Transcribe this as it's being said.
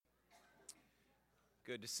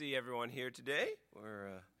Good to see everyone here today. We're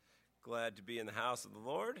glad to be in the house of the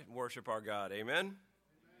Lord and worship our God. Amen.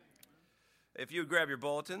 If you would grab your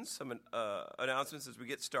bulletins, some announcements as we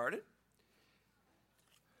get started.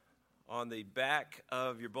 On the back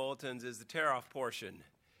of your bulletins is the tear-off portion.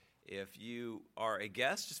 If you are a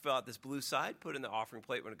guest, just fill out this blue side, put it in the offering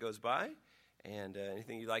plate when it goes by. And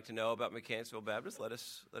anything you'd like to know about Mechanicsville Baptist, let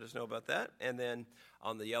us know about that. And then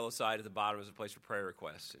on the yellow side at the bottom is a place for prayer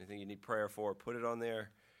requests. Anything you need prayer for, put it on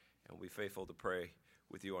there, and we'll be faithful to pray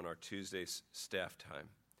with you on our Tuesday's staff time.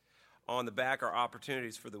 On the back are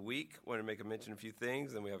opportunities for the week. I want to make a mention of a few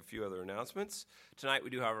things, then we have a few other announcements. Tonight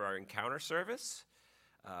we do have our encounter service.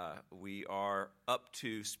 We are up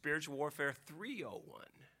to Spiritual Warfare 301.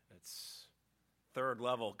 That's third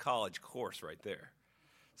level college course right there.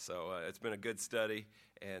 So it's been a good study,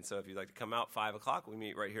 and so if you'd like to come out, 5 o'clock, we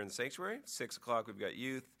meet right here in the sanctuary. 6 o'clock, we've got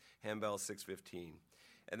youth, handbell, 6:15.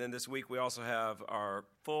 And then this week, we also have our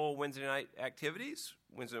full Wednesday night activities,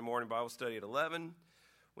 Wednesday morning Bible study at 11,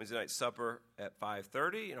 Wednesday night supper at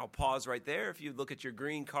 5:30, and I'll pause right there. If you look at your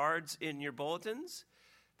green cards in your bulletins,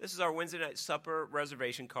 this is our Wednesday night supper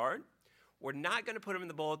reservation card. We're not going to put them in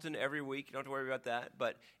the bulletin every week. You don't have to worry about that.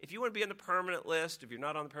 But if you want to be on the permanent list, if you're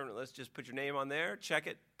not on the permanent list, just put your name on there, check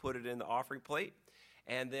it, put it in the offering plate.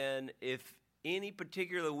 And then if any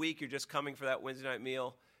particular week you're just coming for that Wednesday night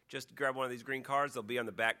meal, just grab one of these green cards. They'll be on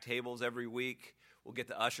the back tables every week. We'll get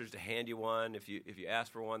the ushers to hand you one. If you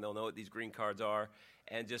ask for one, they'll know what these green cards are.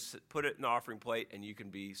 And just put it in the offering plate, and you can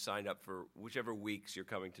be signed up for whichever weeks you're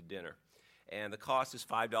coming to dinner. And the cost is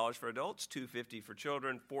 $5 for adults, $2.50 for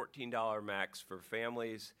children, $14 max for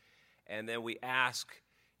families. And then we ask,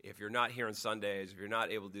 if you're not here on Sundays, if you're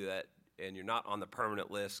not able to do that, and you're not on the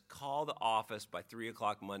permanent list, call the office by 3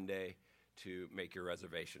 o'clock Monday to make your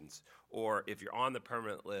reservations. Or if you're on the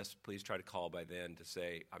permanent list, please try to call by then to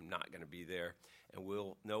say, I'm not going to be there, and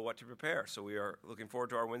we'll know what to prepare. So we are looking forward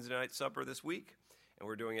to our Wednesday night supper this week, and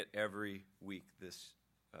we're doing it every week this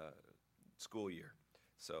school year.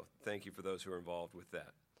 So thank you for those who are involved with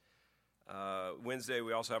that. Wednesday,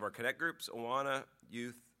 we also have our Connect groups, Awana,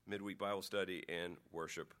 Youth, Midweek Bible Study, and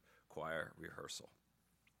Worship Choir Rehearsal.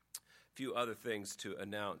 A few other things to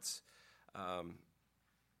announce.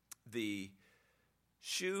 The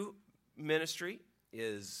shoe ministry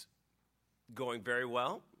is going very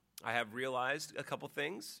well. I have realized a couple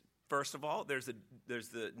things. First of all, there's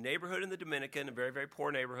the neighborhood in the Dominican, a very, very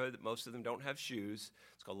poor neighborhood that most of them don't have shoes.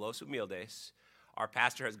 It's called Los Humildes. Our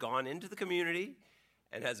pastor has gone into the community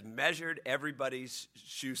and has measured everybody's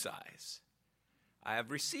shoe size. I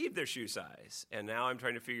have received their shoe size, and now I'm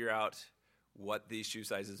trying to figure out what these shoe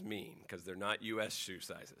sizes mean, because they're not U.S. shoe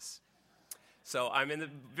sizes. So I'm in the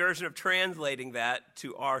version of translating that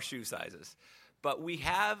to our shoe sizes. But we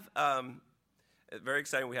have, very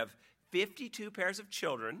exciting, we have 52 pairs of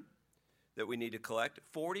children that we need to collect,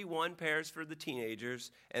 41 pairs for the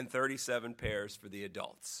teenagers, and 37 pairs for the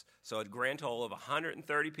adults. So a grand total of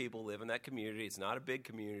 130 people live in that community. It's not a big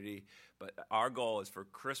community, but our goal is for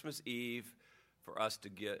Christmas Eve for us to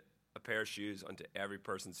get a pair of shoes onto every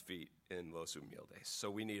person's feet in Los Humildes. So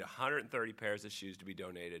we need 130 pairs of shoes to be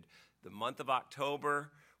donated. The month of October,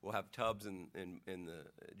 we'll have tubs in the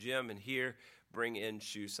gym and here, bring in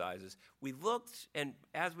shoe sizes. We looked, and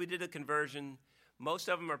as we did a conversion, most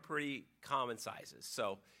of them are pretty common sizes.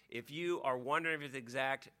 So if you are wondering if it's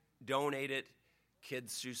exact, donate it.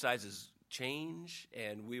 Kids' shoe sizes change,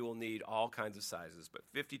 and we will need all kinds of sizes. But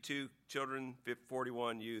 52 children,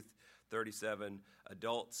 41 youth, 37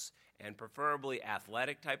 adults, and preferably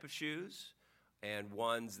athletic type of shoes and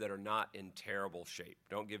ones that are not in terrible shape.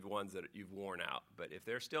 Don't give ones that you've worn out. But if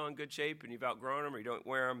they're still in good shape and you've outgrown them or you don't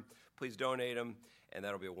wear them, please donate them, and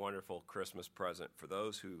that'll be a wonderful Christmas present for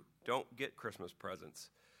those who don't get Christmas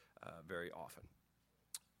presents very often.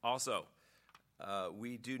 Also,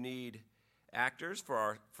 we do need actors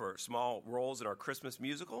for small roles in our Christmas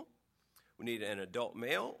musical. We need an adult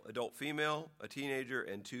male, adult female, a teenager,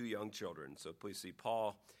 and 2 young children. So please see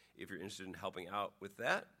Paul if you're interested in helping out with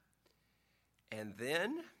that. And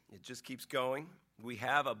then, it just keeps going, we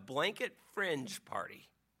have a blanket fringe party.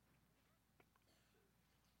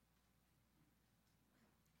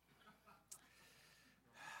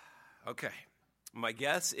 Okay, my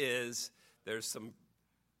guess is there's some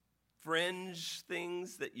fringe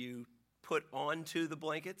things that you put onto the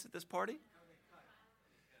blankets at this party.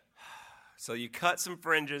 So you cut some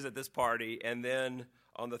fringes at this party, and then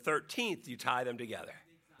on the 13th, you tie them together.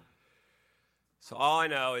 So all I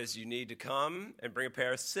know is you need to come and bring a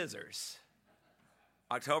pair of scissors.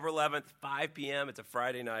 October 11th, 5 p.m., it's a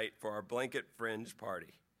Friday night for our blanket fringe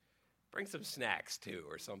party. Bring some snacks, too,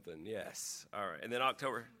 or something, yes. All right, and then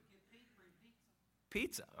October...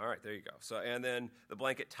 Pizza. All right, there you go. So, and then the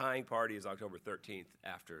blanket tying party is October 13th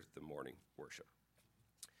after the morning worship.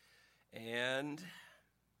 And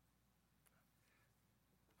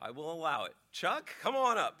I will allow it. Chuck, come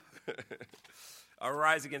on up. Our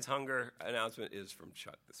Rise Against Hunger announcement is from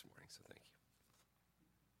Chuck this morning, so thank you.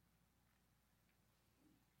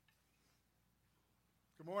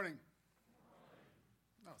 Good morning.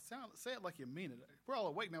 No, say it like you mean it. We're all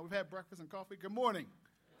awake now. We've had breakfast and coffee. Good morning.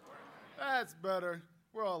 Good morning. That's better.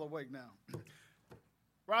 We're all awake now.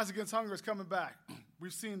 Rise Against Hunger is coming back.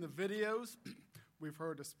 We've seen the videos. We've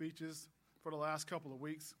heard the speeches for the last couple of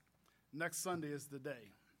weeks. Next Sunday is the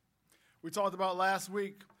day. We talked about last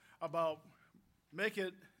week about make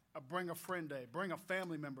it a bring a friend day, bring a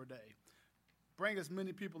family member day. Bring as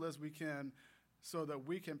many people as we can so that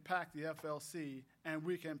we can pack the FLC and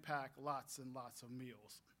we can pack lots and lots of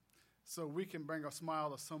meals. So we can bring a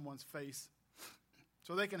smile to someone's face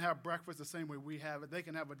so they can have breakfast the same way we have it. They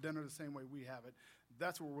can have a dinner the same way we have it.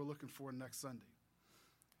 That's what we're looking for next Sunday.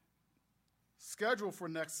 Schedule for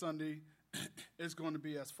next Sunday is going to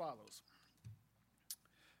be as follows.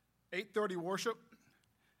 8:30 worship.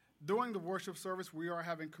 During the worship service, we are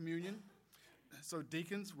having communion. So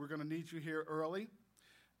deacons, we're going to need you here early.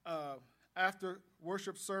 After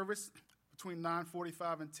worship service, between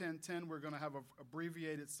 9:45 and 10:10, we're going to have an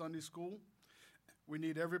abbreviated Sunday school. We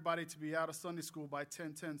need everybody to be out of Sunday school by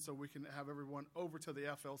 10:10 so we can have everyone over to the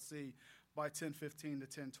FLC by 10:15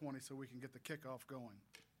 to 10:20 so we can get the kickoff going.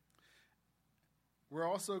 We're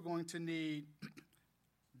also going to need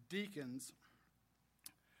deacons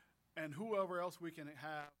and whoever else we can have to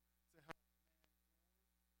help.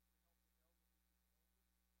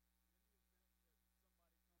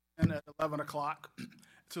 And at 11 o'clock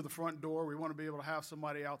to the front door, we want to be able to have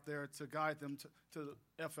somebody out there to guide them to the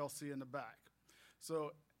FLC in the back.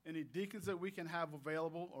 So any deacons that we can have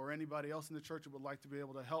available or anybody else in the church that would like to be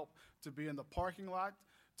able to help to be in the parking lot,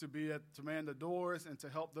 to man the doors, and to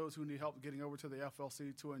help those who need help getting over to the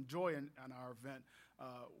FLC to enjoy in our event,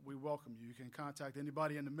 we welcome you. You can contact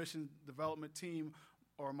anybody in the mission development team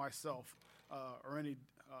or myself or any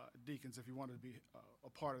deacons if you wanted to be a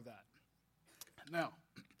part of that. Now,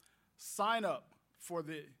 sign up for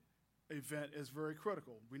the event is very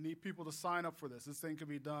critical. We need people to sign up for this. This thing can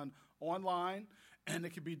be done online, and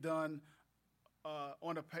it can be done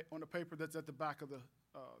on a paper that's at the back of the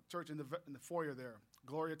church in the foyer there.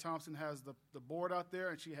 Gloria Thompson has the board out there,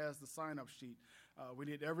 and she has the sign-up sheet. We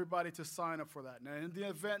need everybody to sign up for that. Now, in the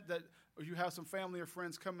event that you have some family or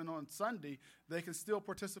friends coming on Sunday, they can still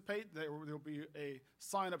participate. There will be a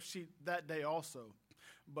sign-up sheet that day also.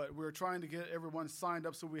 But we're trying to get everyone signed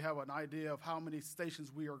up so we have an idea of how many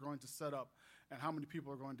stations we are going to set up and how many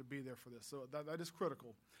people are going to be there for this. So that is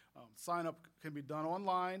critical. Sign up can be done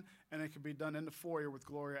online, and it can be done in the foyer with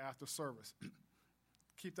Gloria after service.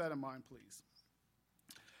 Keep that in mind, please.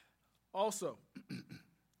 Also,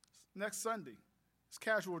 next Sunday is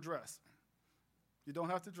casual dress. You don't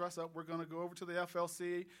have to dress up. We're going to go over to the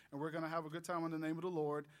FLC, and we're going to have a good time in the name of the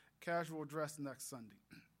Lord. Casual dress next Sunday.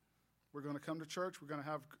 We're going to come to church. We're going to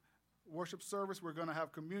have worship service. We're going to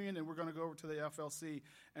have communion, and we're going to go over to the FLC,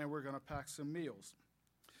 and we're going to pack some meals.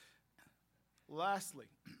 Lastly,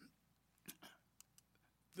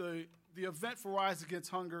 the event for Rise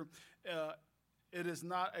Against Hunger, it is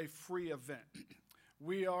not a free event.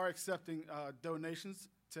 We are accepting donations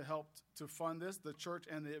to help to fund this. The church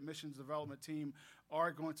and the admissions development team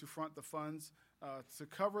are going to front the funds to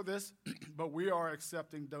cover this, but we are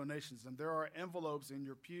accepting donations. And there are envelopes in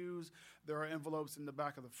your pews. There are envelopes in the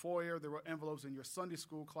back of the foyer. There are envelopes in your Sunday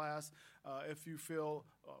school class. If you feel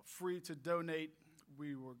free to donate,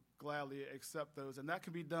 we will gladly accept those. And that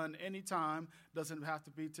can be done anytime. Doesn't have to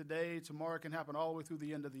be today. Tomorrow. It can happen all the way through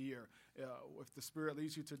the end of the year. If the Spirit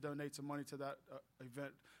leads you to donate some money to that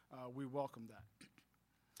event, we welcome that.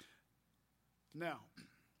 Now,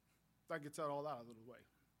 that gets that all out of the way.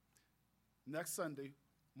 Next Sunday,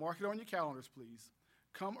 mark it on your calendars, please.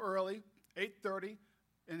 Come early, 8:30,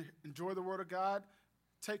 and enjoy the Word of God.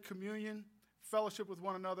 Take communion, fellowship with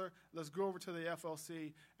one another. Let's go over to the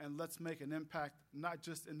FLC, and let's make an impact, not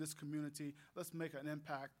just in this community. Let's make an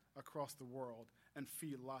impact across the world and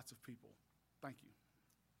feed lots of people. Thank you.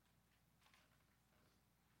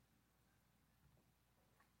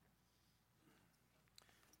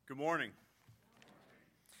 Good morning.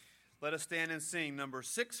 Let us stand and sing number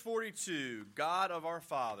 642, God of Our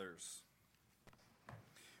Fathers.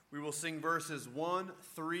 We will sing verses 1,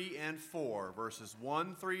 3, and 4. Verses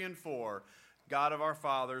 1, 3, and 4, God of Our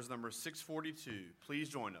Fathers, number 642. Please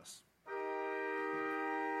join us.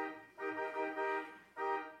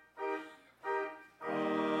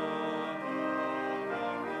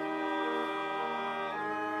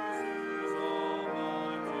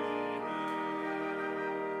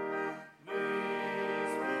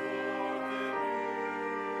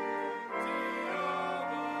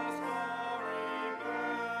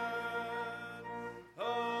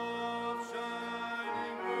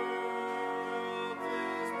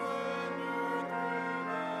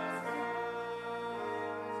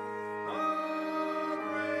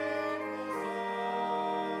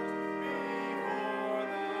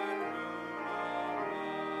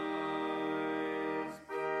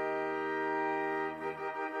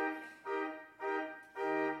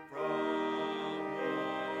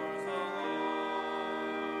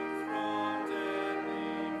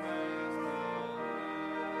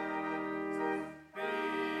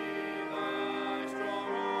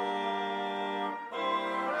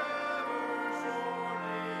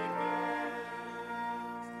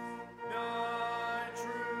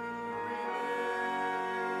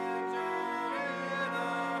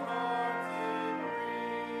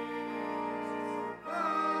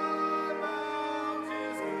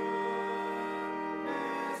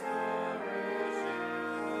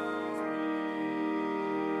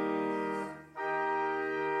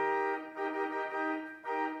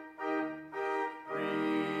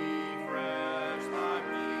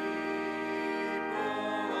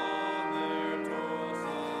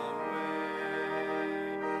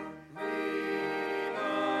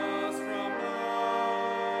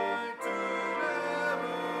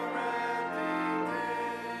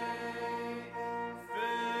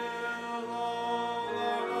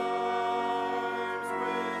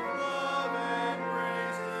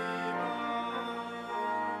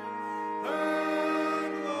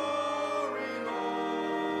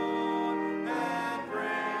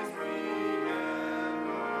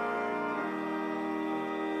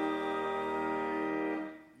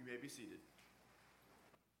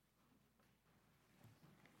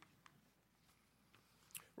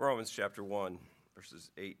 Romans chapter 1, verses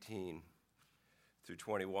 18 through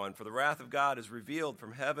 21. For the wrath of God is revealed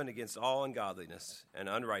from heaven against all ungodliness and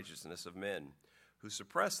unrighteousness of men, who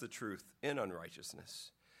suppress the truth in unrighteousness.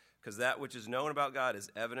 Because that which is known about God is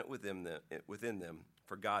evident within them,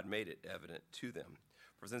 for God made it evident to them.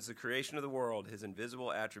 For since the creation of the world, his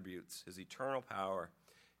invisible attributes, his eternal power,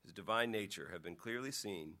 his divine nature have been clearly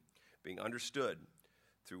seen, being understood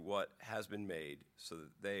through what has been made, so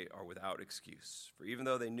that they are without excuse. For even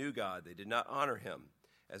though they knew God, they did not honor him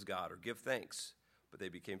as God or give thanks, but they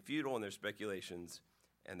became futile in their speculations,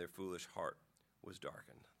 and their foolish heart was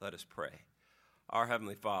darkened. Let us pray. Our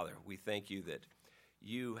Heavenly Father, we thank you that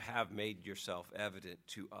you have made yourself evident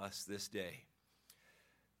to us this day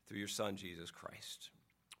through your Son, Jesus Christ.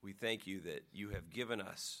 We thank you that you have given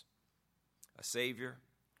us a Savior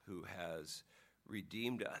who has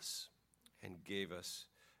redeemed us and gave us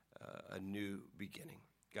a new beginning.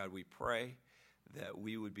 God, we pray that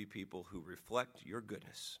we would be people who reflect your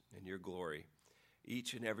goodness and your glory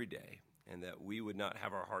each and every day, and that we would not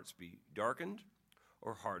have our hearts be darkened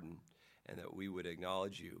or hardened, and that we would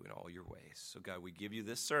acknowledge you in all your ways. So, God, we give you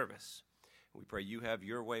this service. We pray you have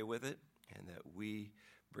your way with it, and that we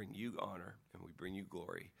bring you honor and we bring you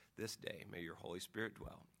glory this day. May your Holy Spirit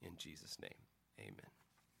dwell. In Jesus' name, amen.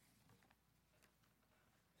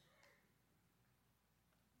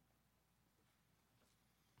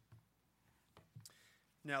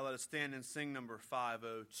 Now let us stand and sing number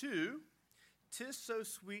 502, "'Tis So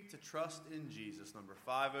Sweet to Trust in Jesus." Number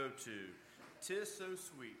 502, "'Tis So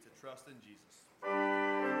Sweet to Trust in Jesus."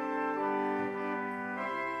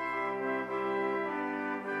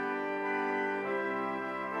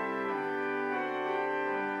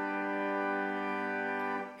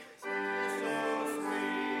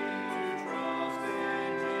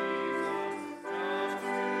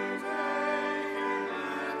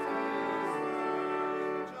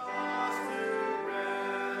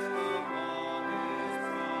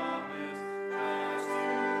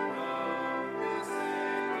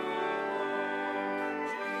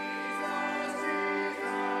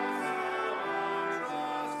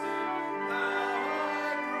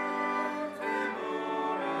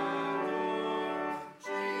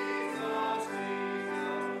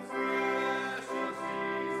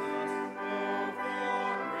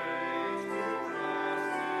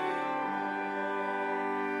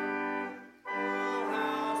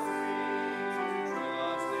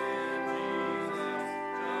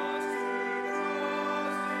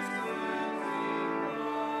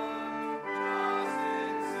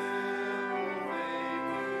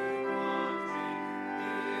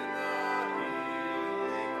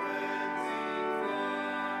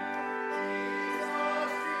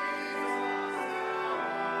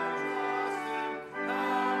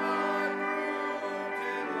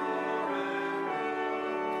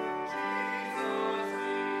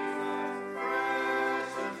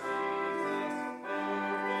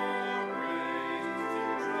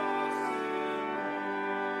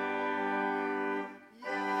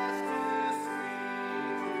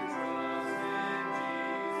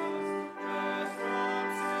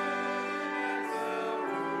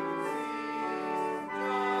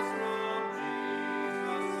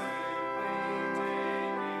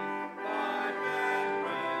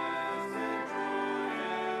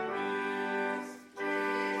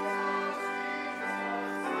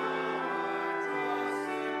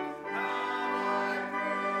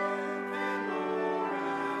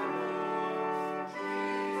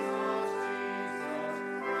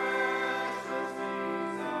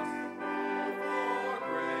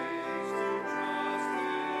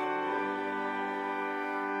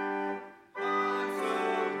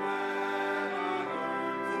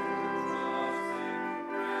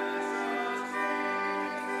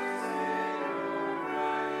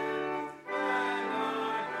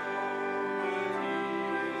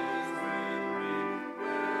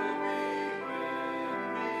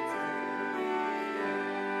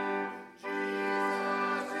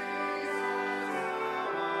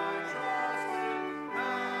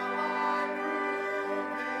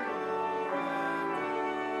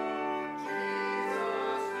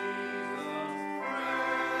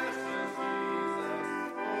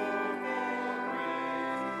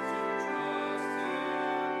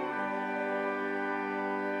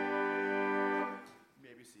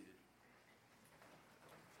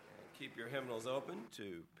 Keep your hymnals open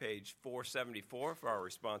to page 474 for our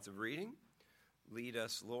responsive reading. Lead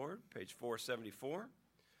Us, Lord, page 474.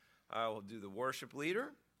 I will do the worship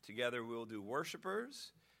leader. Together we'll do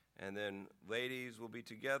worshipers. And then ladies will be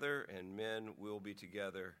together and men will be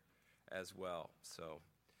together as well. So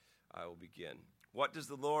I will begin. What does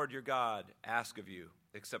the Lord your God ask of you,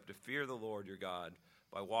 except to fear the Lord your God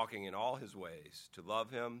by walking in all his ways, to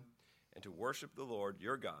love him and to worship the Lord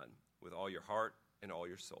your God with all your heart and all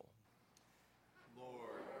your soul?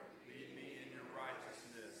 Lord, lead me in your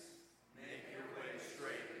righteousness. Make your way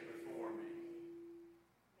straight before me.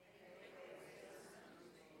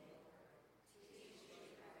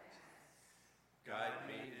 Guide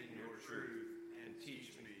me in your truth and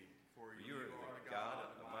teach me, for you are the God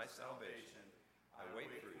of my salvation. I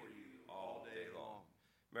wait for you all day long.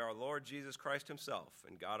 May our Lord Jesus Christ himself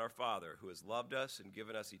and God our Father, who has loved us and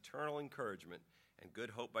given us eternal encouragement and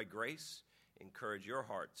good hope by grace, encourage your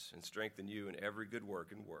hearts and strengthen you in every good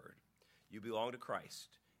work and word. You belong to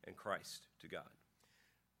Christ, and Christ to God.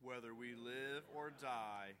 Whether we live or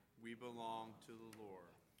die, we belong to the Lord.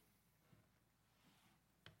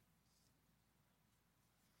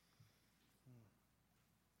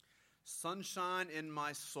 Sunshine in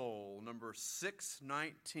My Soul, number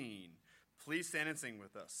 619. Please stand and sing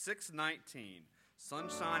with us. 619,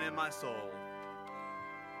 Sunshine in My Soul.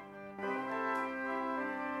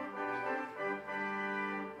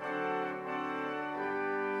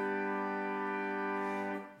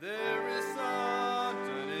 There is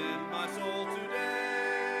something in my soul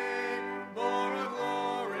today, more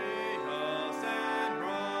glorious and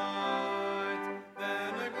bright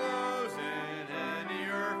than the glows in any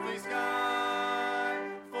earthly sky.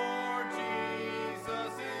 For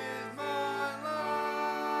Jesus is my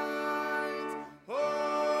light.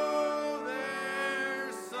 Oh,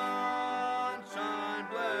 there's sunshine,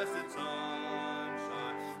 blessed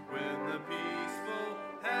sunshine, when the peaceful,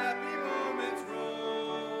 happy moments roll.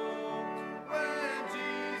 When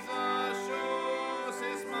Jesus shows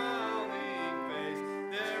his smiling face,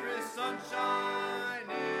 there is sunshine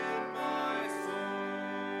in my soul.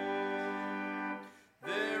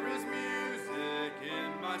 There is music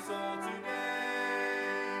in my soul today,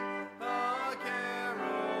 a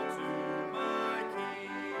carol to my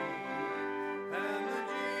King, and the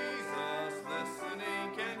Jesus listening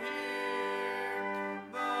can hear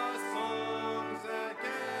the songs that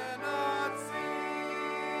cannot sing.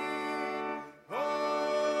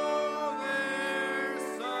 Oh, there's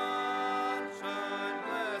sunshine,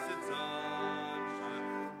 blessed sunshine,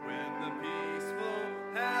 when the peaceful,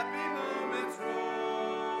 happy moments roll.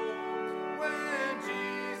 When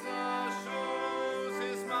Jesus shows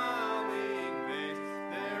his smiling face,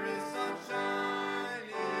 there is sunshine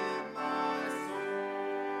in my soul.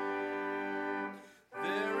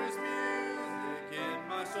 There is music in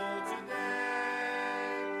my soul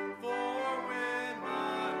today, for when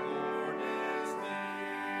my Lord is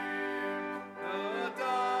near, the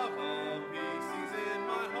dove of peace sings in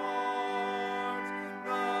my heart,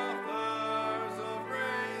 the flowers of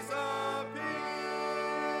grace appear.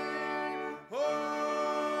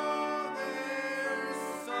 Oh, there's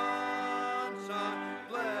sunshine,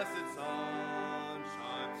 blessed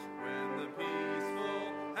sunshine, when the peaceful,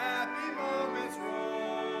 happy moments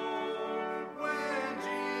roll. When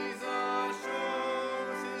Jesus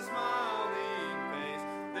shows his smiling face,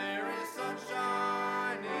 there is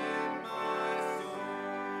sunshine in my soul.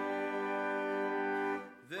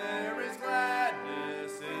 There is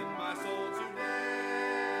gladness in my soul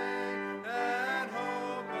today, and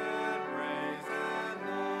hope and praise and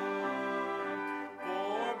love,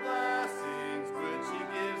 for blessings which he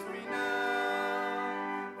gives me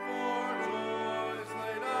now, for joys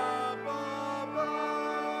laid up above.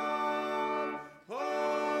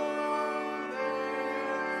 Oh,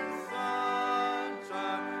 there's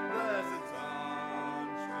sunshine, blessed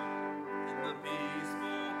sunshine, and the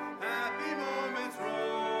peaceful, happy moments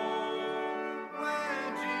roll. When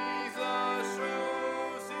Jesus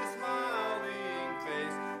shows his smiling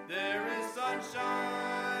face, there is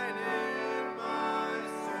sunshine in my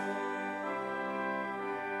soul.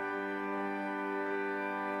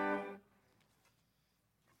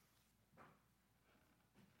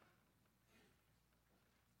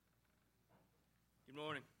 Good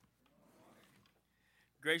morning.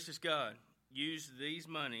 Gracious God, use these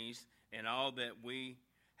monies and all that we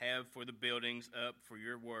have for the buildings up for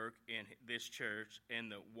your work in this church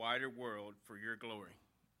and the wider world for your glory.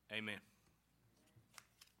 Amen.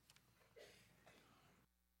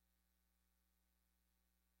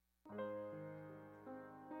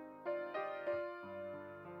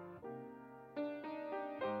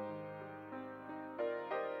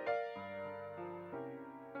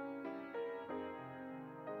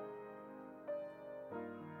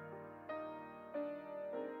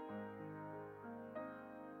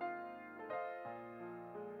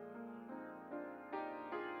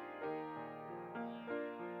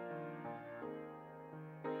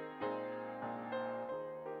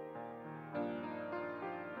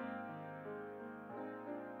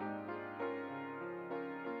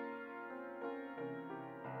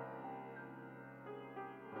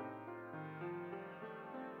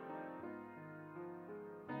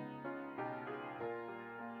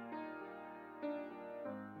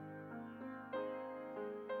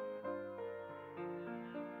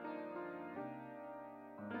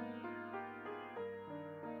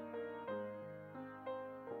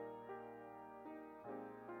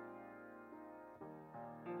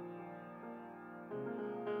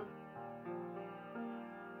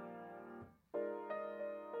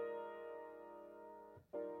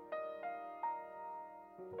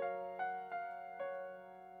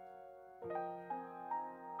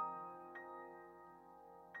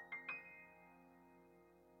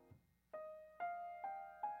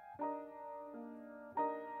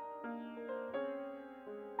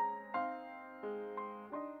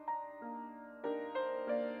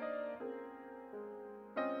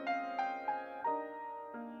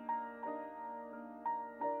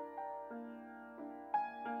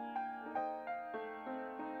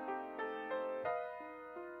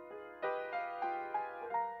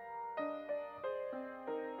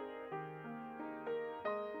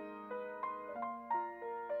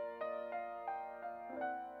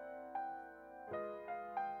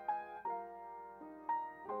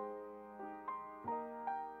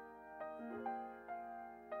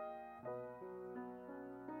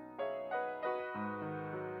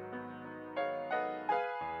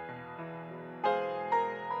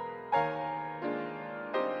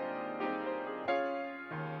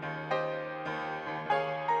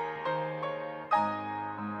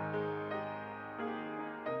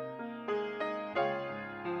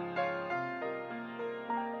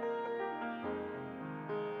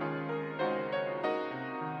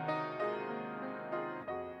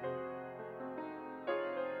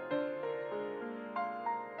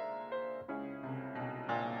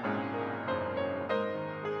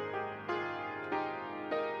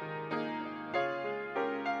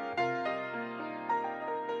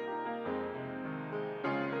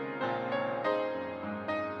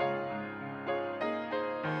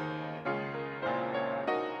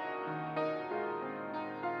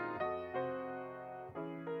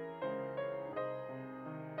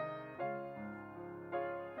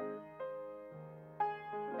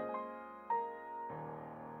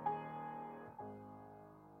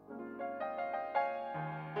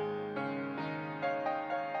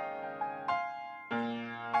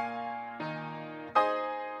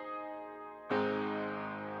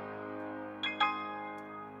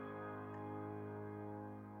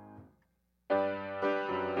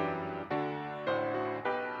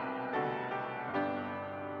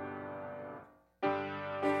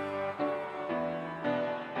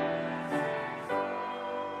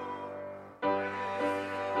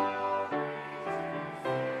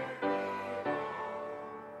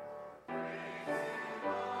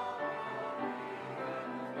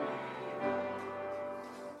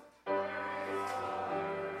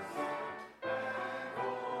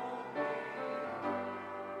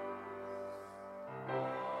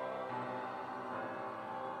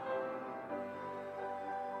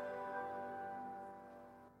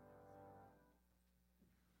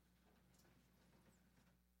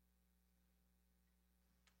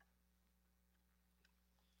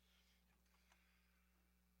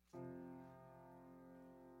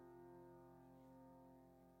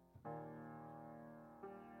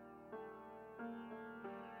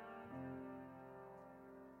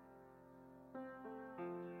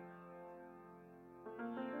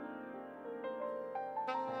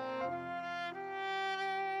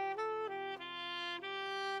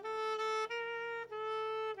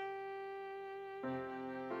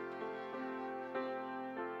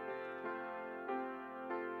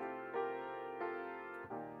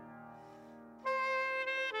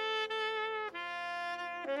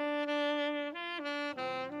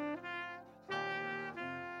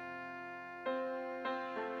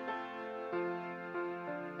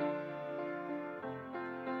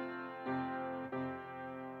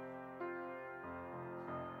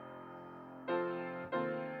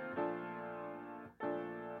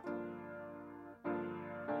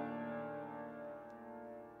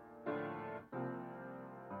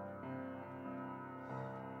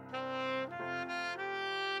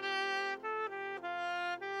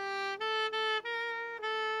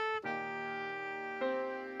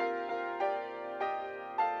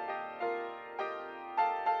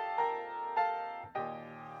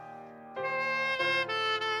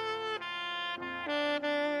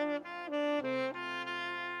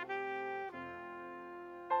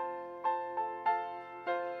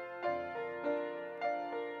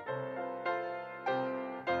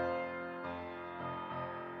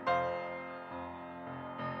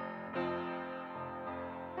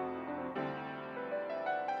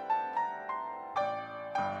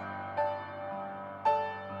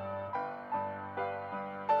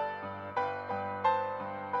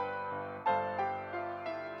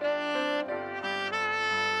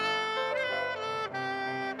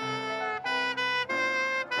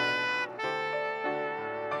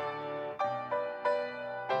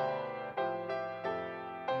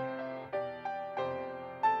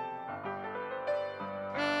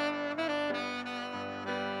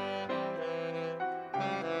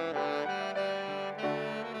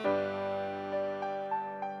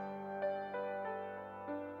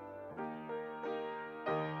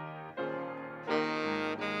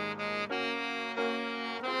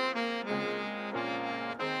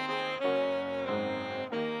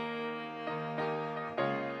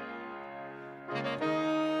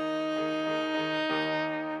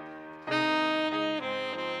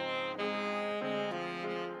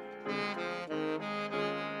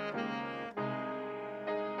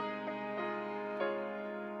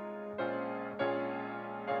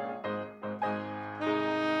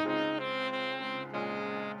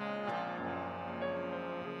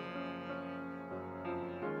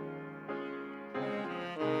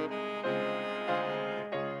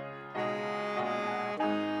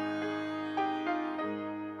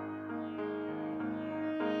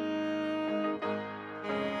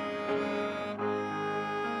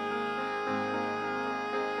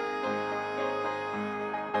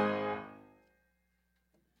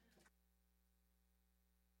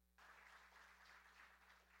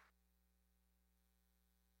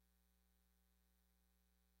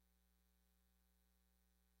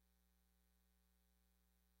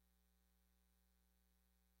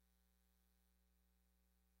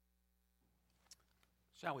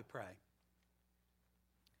 Shall we pray?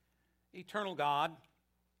 Eternal God,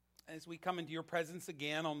 as we come into your presence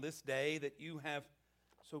again on this day that you have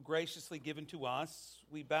so graciously given to us,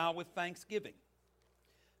 we bow with thanksgiving.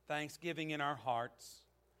 Thanksgiving in our hearts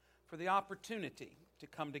for the opportunity to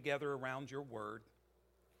come together around your word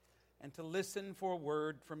and to listen for a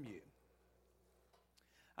word from you.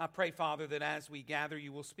 I pray, Father, that as we gather,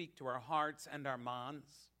 you will speak to our hearts and our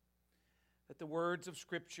minds, that the words of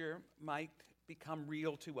Scripture might become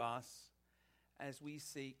real to us as we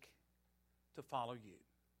seek to follow you.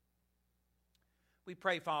 We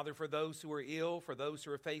pray, Father, for those who are ill, for those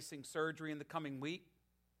who are facing surgery in the coming week.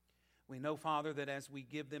 We know, Father, that as we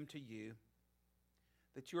give them to you,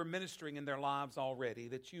 that you are ministering in their lives already,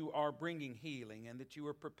 that you are bringing healing, and that you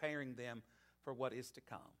are preparing them for what is to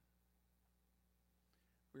come.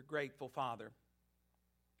 We're grateful, Father,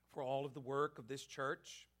 for all of the work of this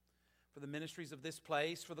church, for the ministries of this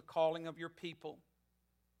place, for the calling of your people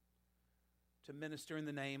to minister in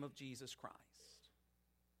the name of Jesus Christ.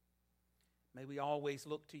 May we always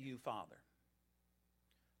look to you, Father,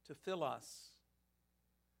 to fill us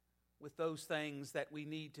with those things that we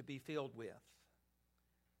need to be filled with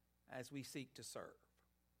as we seek to serve.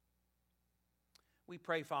 We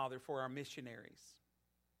pray, Father, for our missionaries,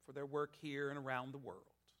 for their work here and around the world.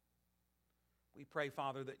 We pray,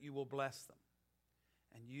 Father, that you will bless them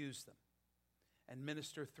and use them and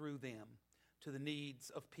minister through them to the needs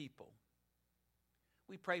of people.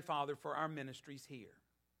 We pray, Father, for our ministries here,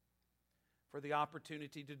 for the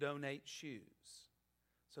opportunity to donate shoes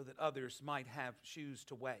so that others might have shoes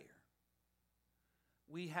to wear.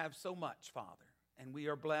 We have so much, Father, and we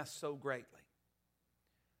are blessed so greatly.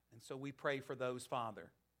 And so we pray for those,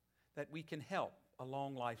 Father, that we can help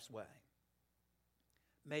along life's way.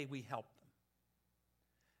 May we help them.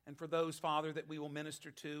 And for those, Father, that we will minister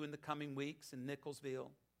to in the coming weeks in Nicholsville,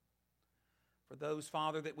 for those,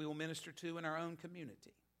 Father, that we will minister to in our own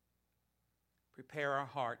community, prepare our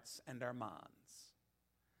hearts and our minds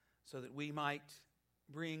so that we might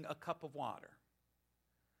bring a cup of water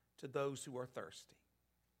to those who are thirsty.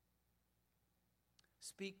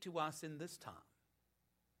 Speak to us in this time.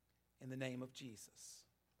 In the name of Jesus,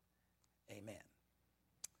 amen.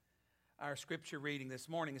 Our scripture reading this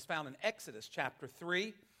morning is found in Exodus chapter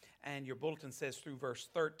 3, and your bulletin says through verse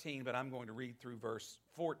 13, but I'm going to read through verse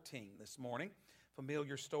 14 this morning.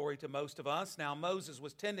 Familiar story to most of us. Now Moses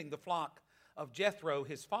was tending the flock of Jethro,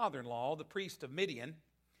 his father-in-law, the priest of Midian,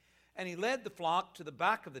 and he led the flock to the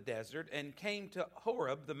back of the desert and came to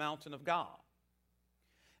Horeb, the mountain of God.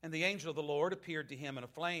 And the angel of the Lord appeared to him in a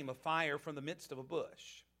flame of fire from the midst of a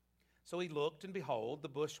bush. So he looked, and behold, the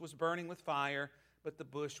bush was burning with fire, but the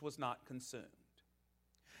bush was not consumed.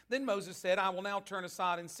 Then Moses said, I will now turn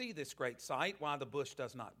aside and see this great sight, why the bush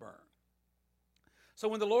does not burn. So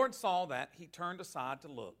when the Lord saw that, he turned aside to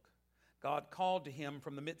look. God called to him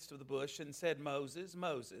from the midst of the bush and said, Moses,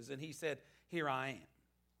 Moses. And he said, Here I am.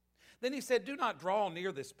 Then he said, Do not draw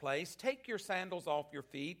near this place. Take your sandals off your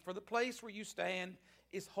feet, for the place where you stand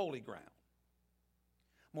is holy ground.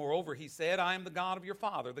 Moreover, he said, I am the God of your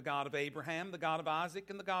father, the God of Abraham, the God of Isaac,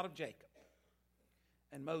 and the God of Jacob.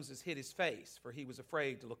 And Moses hid his face, for he was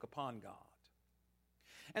afraid to look upon God.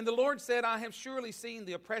 And the Lord said, I have surely seen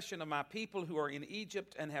the oppression of my people who are in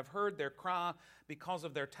Egypt, and have heard their cry because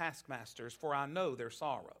of their taskmasters, for I know their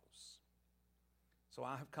sorrows. So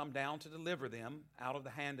I have come down to deliver them out of the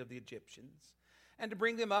hand of the Egyptians, and to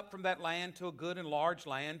bring them up from that land to a good and large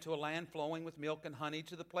land, to a land flowing with milk and honey,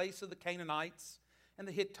 to the place of the Canaanites, and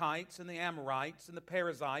the Hittites, and the Amorites, and the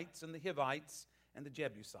Perizzites, and the Hivites, and the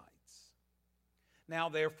Jebusites. Now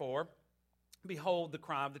therefore, behold, the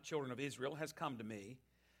cry of the children of Israel has come to me,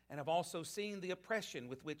 and have also seen the oppression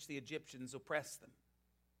with which the Egyptians oppress them.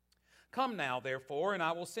 Come now, therefore, and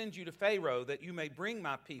I will send you to Pharaoh, that you may bring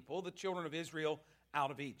my people, the children of Israel,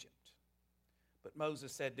 out of Egypt. But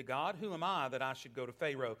Moses said to God, Who am I that I should go to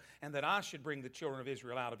Pharaoh, and that I should bring the children of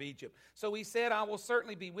Israel out of Egypt? So he said, I will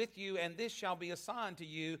certainly be with you, and this shall be a sign to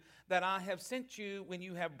you, that I have sent you. When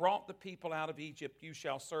you have brought the people out of Egypt, you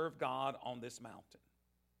shall serve God on this mountain.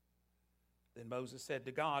 Then Moses said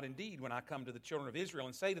to God, Indeed, when I come to the children of Israel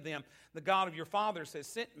and say to them, The God of your fathers has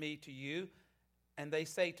sent me to you, and they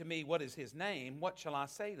say to me, What is his name? What shall I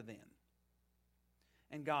say to them?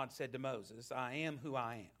 And God said to Moses, I am who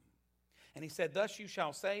I am. And he said, Thus you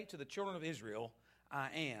shall say to the children of Israel, I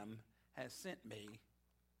am has sent me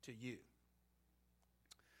to you.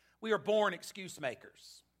 We are born excuse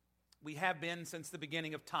makers. We have been since the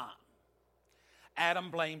beginning of time.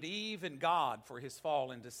 Adam blamed Eve and God for his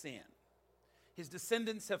fall into sin. His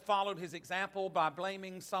descendants have followed his example by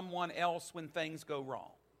blaming someone else when things go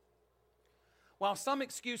wrong. While some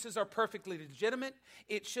excuses are perfectly legitimate,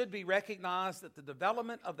 it should be recognized that the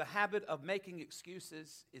development of the habit of making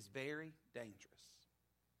excuses is very dangerous.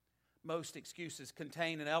 Most excuses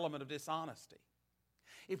contain an element of dishonesty.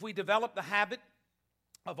 If we develop the habit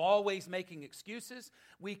of always making excuses,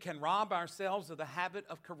 we can rob ourselves of the habit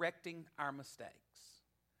of correcting our mistakes,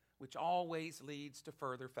 which always leads to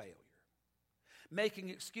further failure. Making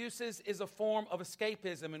excuses is a form of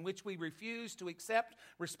escapism in which we refuse to accept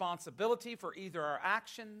responsibility for either our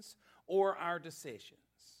actions or our decisions.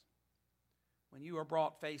 When you are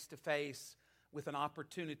brought face to face with an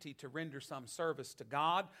opportunity to render some service to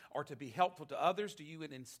God or to be helpful to others, do you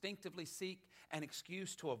instinctively seek an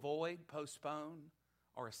excuse to avoid, postpone,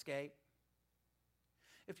 or escape?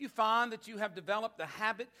 If you find that you have developed the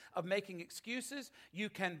habit of making excuses, you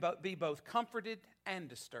can be both comforted and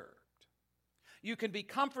disturbed. You can be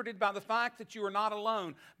comforted by the fact that you are not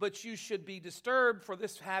alone, but you should be disturbed, for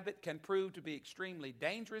this habit can prove to be extremely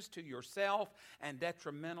dangerous to yourself and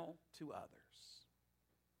detrimental to others.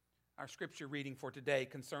 Our scripture reading for today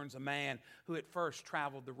concerns a man who at first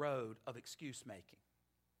traveled the road of excuse making.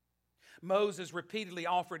 Moses repeatedly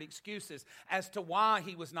offered excuses as to why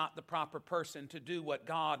he was not the proper person to do what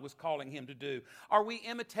God was calling him to do. Are we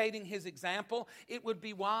imitating his example? It would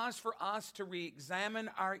be wise for us to re-examine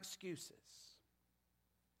our excuses.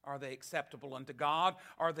 Are they acceptable unto God?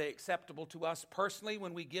 Are they acceptable to us personally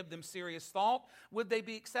when we give them serious thought? Would they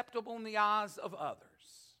be acceptable in the eyes of others?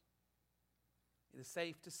 It is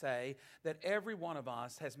safe to say that every one of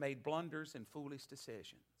us has made blunders and foolish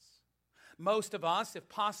decisions. Most of us, if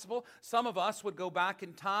possible, some of us would go back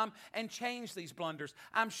in time and change these blunders.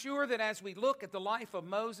 I'm sure that as we look at the life of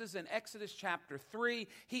Moses in Exodus chapter 3,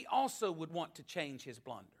 he also would want to change his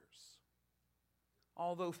blunders.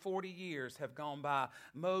 Although 40 years have gone by,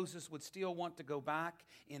 Moses would still want to go back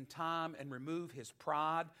in time and remove his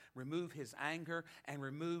pride, remove his anger, and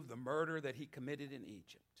remove the murder that he committed in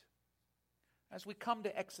Egypt. As we come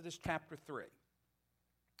to Exodus chapter 3,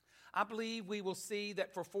 I believe we will see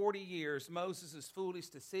that for 40 years, Moses' foolish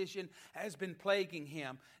decision has been plaguing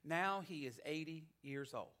him. Now he is 80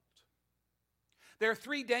 years old. There are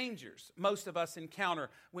three dangers most of us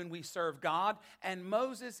encounter when we serve God, and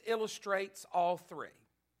Moses illustrates all three.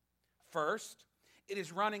 First, it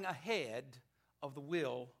is running ahead of the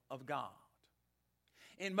will of God.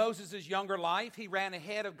 In Moses' younger life, he ran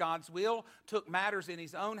ahead of God's will, took matters in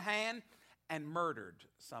his own hand, and murdered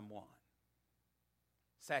someone.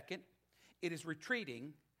 Second, it is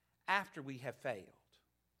retreating after we have failed.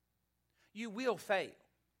 You will fail.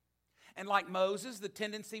 And like Moses, the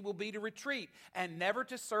tendency will be to retreat and never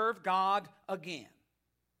to serve God again.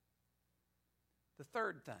 The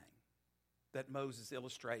third thing that Moses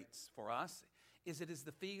illustrates for us is it is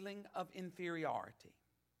the feeling of inferiority.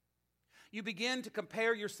 You begin to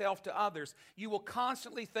compare yourself to others. You will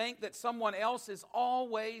constantly think that someone else is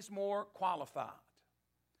always more qualified.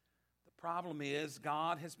 The problem is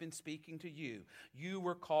God has been speaking to you. You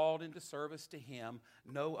were called into service to Him,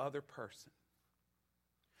 no other person.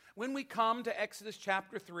 When we come to Exodus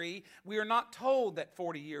chapter 3, we are not told that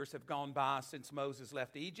 40 years have gone by since Moses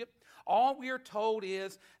left Egypt. All we are told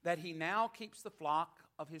is that he now keeps the flock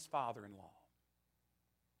of his father-in-law.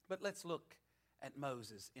 But let's look at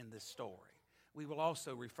Moses in this story. We will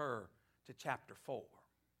also refer to chapter 4.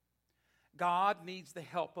 God needs the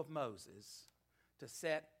help of Moses to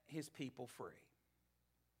set his people free.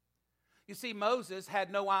 You see, Moses had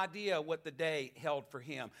no idea what the day held for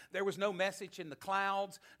him. There was no message in the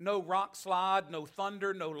clouds, no rock slide, no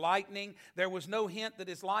thunder, no lightning. There was no hint that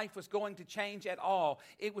his life was going to change at all.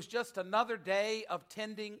 It was just another day of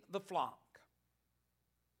tending the flock.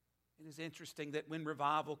 It is interesting that when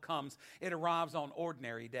revival comes, it arrives on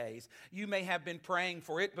ordinary days. You may have been praying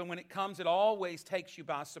for it, but when it comes, it always takes you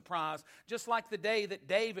by surprise. Just like the day that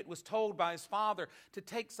David was told by his father to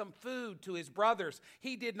take some food to his brothers.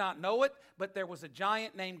 He did not know it, but there was a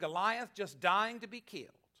giant named Goliath just dying to be killed.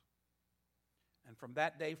 And from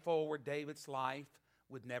that day forward, David's life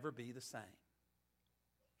would never be the same.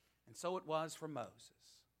 And so it was for Moses.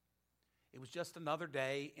 It was just another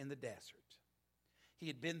day in the desert. He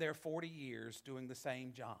had been there 40 years doing the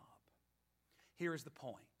same job. Here is the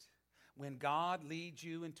point. When God leads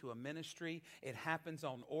you into a ministry, it happens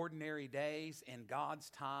on ordinary days in God's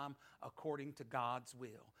time according to God's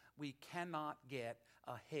will. We cannot get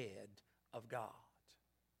ahead of God.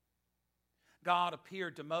 God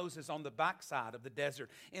appeared to Moses on the backside of the desert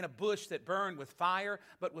in a bush that burned with fire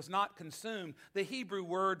but was not consumed. The Hebrew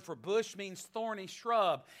word for bush means thorny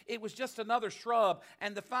shrub. It was just another shrub,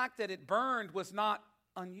 and the fact that it burned was not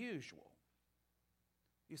unusual.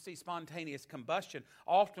 You see, spontaneous combustion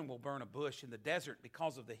often will burn a bush in the desert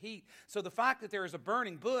because of the heat. So the fact that there is a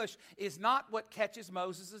burning bush is not what catches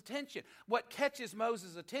Moses' attention. What catches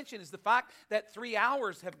Moses' attention is the fact that 3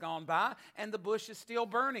 hours have gone by and the bush is still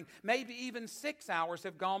burning. Maybe even 6 hours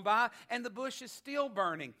have gone by and the bush is still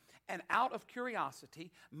burning. And out of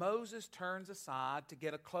curiosity, Moses turns aside to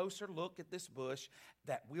get a closer look at this bush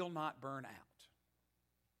that will not burn out.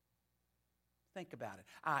 Think about it.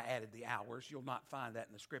 I added the hours. You'll not find that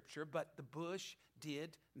in the scripture, but the bush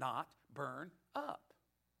did not burn up.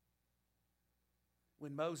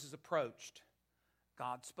 When Moses approached,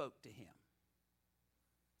 God spoke to him.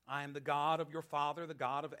 I am the God of your father, the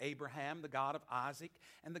God of Abraham, the God of Isaac,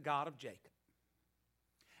 and the God of Jacob.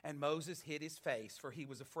 And Moses hid his face, for he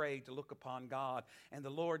was afraid to look upon God. And the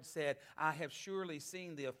Lord said, I have surely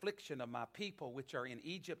seen the affliction of my people which are in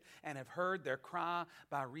Egypt, and have heard their cry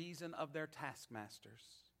by reason of their taskmasters.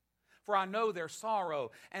 For I know their sorrow,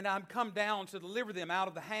 and I'm come down to deliver them out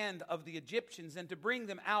of the hand of the Egyptians, and to bring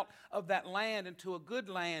them out of that land into a good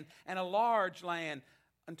land, and a large land,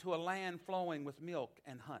 unto a land flowing with milk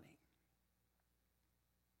and honey.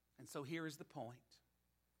 And so here is the point.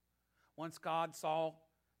 Once God saw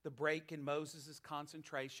the break in Moses'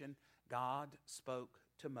 concentration, God spoke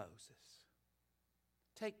to Moses.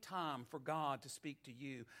 Take time for God to speak to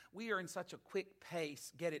you. We are in such a quick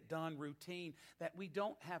pace, get it done routine, that we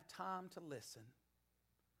don't have time to listen.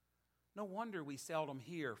 No wonder we seldom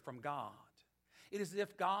hear from God. It is as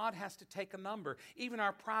if God has to take a number. Even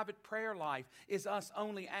our private prayer life is us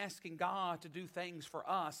only asking God to do things for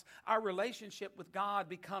us. Our relationship with God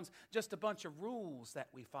becomes just a bunch of rules that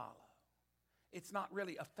we follow. It's not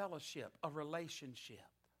really a fellowship, a relationship.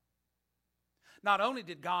 Not only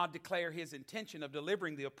did God declare his intention of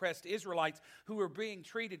delivering the oppressed Israelites who were being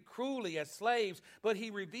treated cruelly as slaves, but he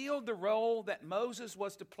revealed the role that Moses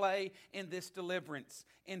was to play in this deliverance.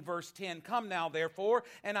 In verse 10, come now, therefore,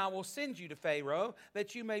 and I will send you to Pharaoh,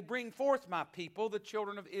 that you may bring forth my people, the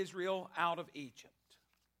children of Israel, out of Egypt.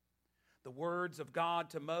 The words of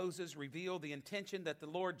God to Moses reveal the intention that the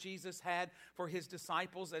Lord Jesus had for his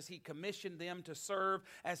disciples as he commissioned them to serve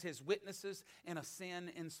as his witnesses in a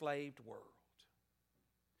sin-enslaved world.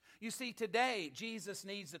 You see, today, Jesus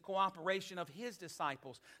needs the cooperation of his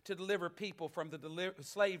disciples to deliver people from the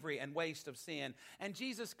slavery and waste of sin. And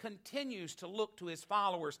Jesus continues to look to his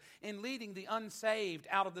followers in leading the unsaved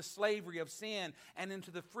out of the slavery of sin and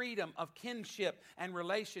into the freedom of kinship and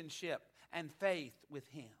relationship and faith with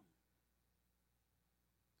him.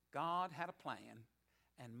 God had a plan,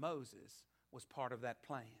 and Moses was part of that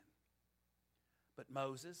plan. But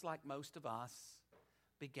Moses, like most of us,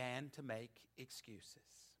 began to make excuses.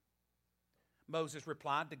 Moses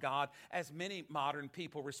replied to God as many modern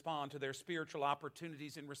people respond to their spiritual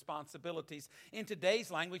opportunities and responsibilities. In today's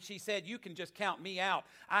language, he said, you can just count me out.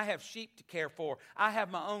 I have sheep to care for. I have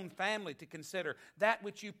my own family to consider. That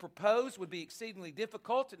which you propose would be exceedingly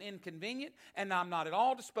difficult and inconvenient, and I'm not at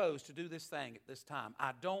all disposed to do this thing at this time.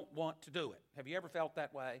 I don't want to do it. Have you ever felt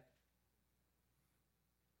that way?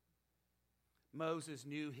 Moses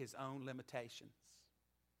knew his own limitations.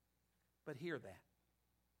 But hear that.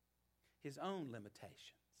 His own limitations.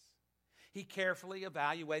 He carefully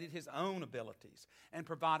evaluated his own abilities and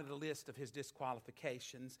provided a list of his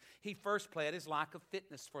disqualifications. He first pled his lack of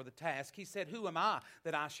fitness for the task. He said, who am I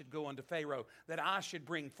that I should go unto Pharaoh, that I should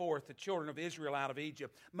bring forth the children of Israel out of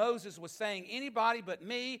Egypt? Moses was saying, anybody but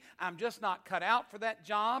me, I'm just not cut out for that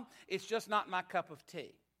job. It's just not my cup of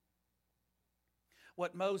tea.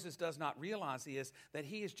 What Moses does not realize is that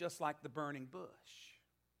he is just like the burning bush.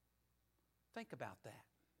 Think about that.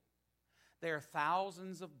 There are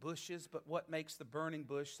thousands of bushes, but what makes the burning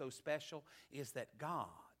bush so special is that God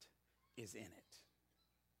is in it.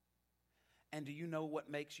 And do you know what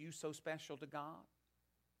makes you so special to God?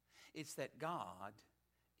 It's that God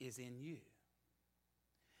is in you.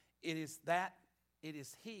 It is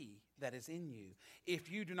He that is in you.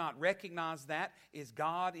 If you do not recognize that is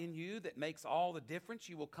God in you that makes all the difference,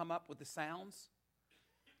 you will come up with the sounds.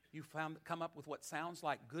 You come up with what sounds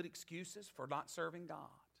like good excuses for not serving God.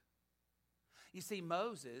 You see,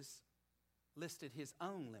 Moses listed his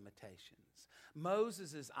own limitations.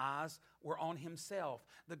 Moses' eyes were on himself.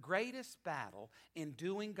 The greatest battle in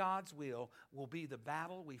doing God's will be the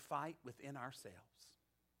battle we fight within ourselves.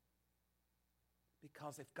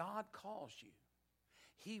 Because if God calls you,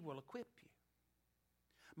 He will equip you.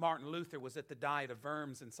 Martin Luther was at the Diet of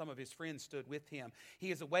Worms, and some of his friends stood with him.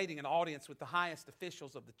 He is awaiting an audience with the highest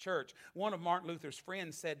officials of the church. One of Martin Luther's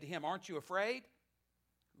friends said to him, "Aren't you afraid?"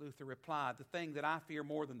 Luther replied, "The thing that I fear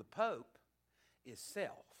more than the Pope is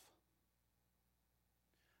self."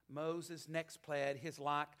 Moses next pled his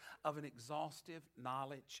lack of an exhaustive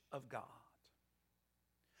knowledge of God.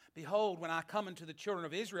 "Behold, when I come unto the children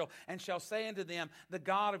of Israel, and shall say unto them, The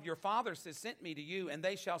God of your fathers has sent me to you, and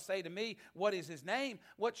they shall say to me, What is his name?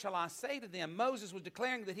 What shall I say to them?" Moses was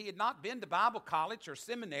declaring that he had not been to Bible college or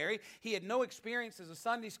seminary. He had no experience as a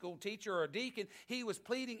Sunday school teacher or a deacon. He was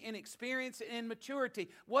pleading inexperience and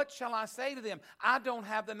immaturity. "What shall I say to them? I don't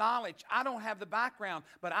have the knowledge. I don't have the background.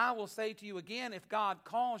 But I will say to you again, if God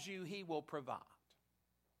calls you, He will provide."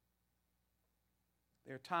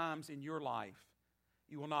 There are times in your life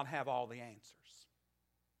you will not have all the answers.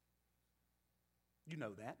 You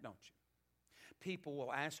know that, don't you? People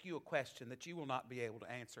will ask you a question that you will not be able to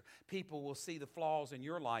answer. People will see the flaws in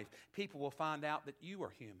your life. People will find out that you are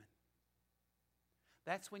human.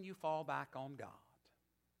 That's when you fall back on God.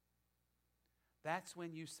 That's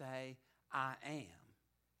when you say, "I am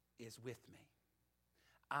is with me.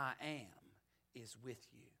 I am is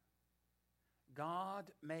with you."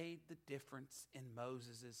 God made the difference in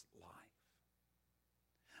Moses' life.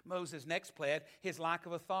 Moses next pled his lack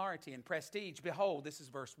of authority and prestige. "Behold," this is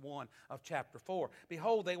verse 1 of chapter 4,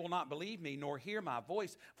 "Behold, they will not believe me, nor hear my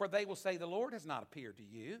voice, for they will say, The Lord has not appeared to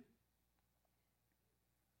you."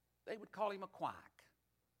 They would call him a quack.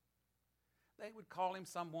 They would call him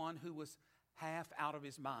someone who was half out of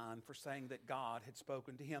his mind for saying that God had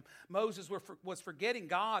spoken to him. Moses was forgetting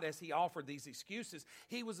God as he offered these excuses.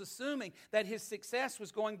 He was assuming that his success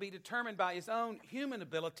was going to be determined by his own human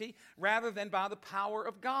ability rather than by the power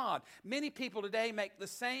of God. Many people today make the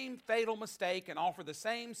same fatal mistake and offer the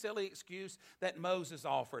same silly excuse that Moses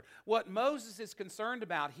offered. What Moses is concerned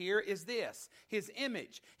about here is this: his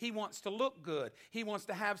image. He wants to look good. He wants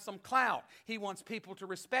to have some clout. He wants people to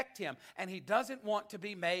respect him. And he doesn't want to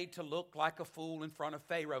be made to look like a fool in front of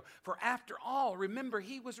Pharaoh. For after all, remember,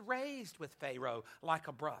 he was raised with Pharaoh like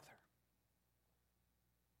a brother.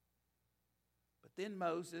 But then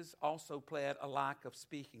Moses also pled a lack of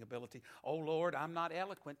speaking ability. "Oh Lord, I'm not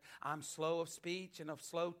eloquent. I'm slow of speech and of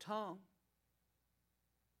slow tongue."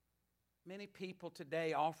 Many people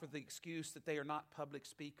today offer the excuse that they are not public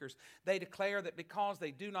speakers. They declare that because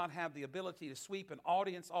they do not have the ability to sweep an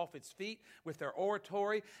audience off its feet with their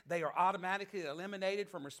oratory, they are automatically eliminated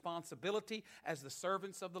from responsibility as the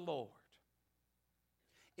servants of the Lord.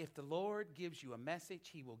 If the Lord gives you a message,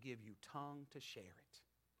 He will give you tongue to share it.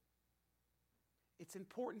 It's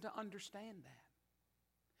important to understand that.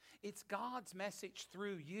 It's God's message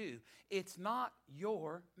through you. It's not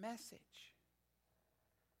your message.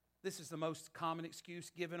 This is the most common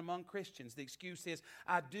excuse given among Christians. The excuse is,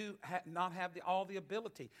 "I do not have all the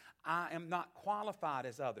ability. I am not qualified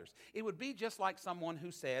as others." It would be just like someone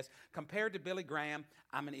who says, "Compared to Billy Graham,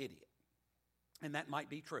 I'm an idiot." And that might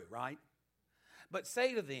be true, right? But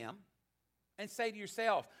say to them, and say to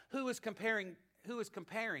yourself, who is comparing?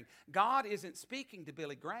 God isn't speaking to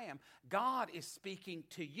Billy Graham. God is speaking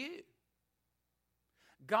to you.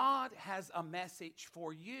 God has a message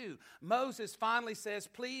for you. Moses finally says,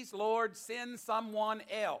 "Please, Lord, send someone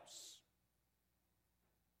else."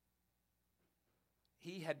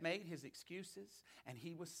 He had made his excuses and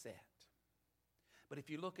he was set. But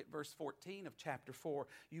if you look at verse 14 of chapter 4,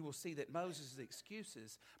 you will see that Moses'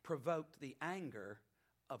 excuses provoked the anger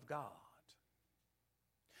of God.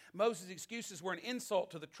 Moses' excuses were an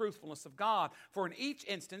insult to the truthfulness of God. For in each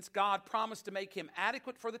instance, God promised to make him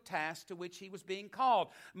adequate for the task to which he was being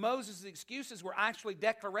called. Moses' excuses were actually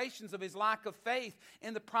declarations of his lack of faith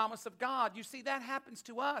in the promise of God. You see, that happens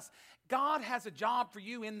to us. God has a job for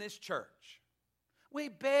you in this church. We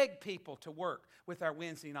beg people to work with our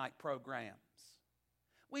Wednesday night programs.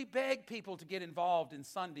 We beg people to get involved in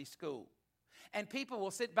Sunday school. And people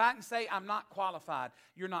will sit back and say, "I'm not qualified."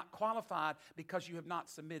 You're not qualified because you have not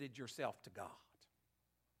submitted yourself to God.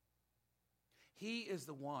 He is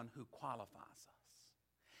the one who qualifies us.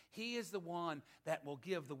 He is the one that will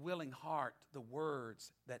give the willing heart the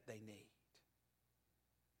words that they need.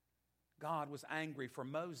 God was angry for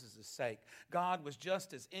Moses' sake. God was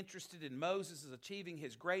just as interested in Moses achieving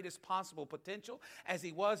his greatest possible potential as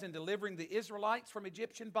he was in delivering the Israelites from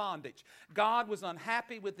Egyptian bondage. God was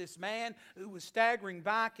unhappy with this man who was staggering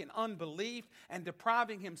back in unbelief and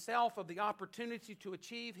depriving himself of the opportunity to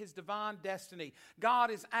achieve his divine destiny.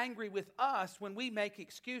 God is angry with us when we make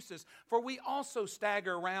excuses, for we also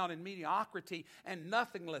stagger around in mediocrity and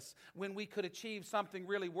nothingness when we could achieve something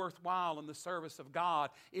really worthwhile in the service of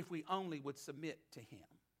God if we only would submit to him.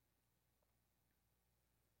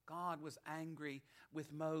 God was angry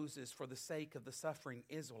with Moses for the sake of the suffering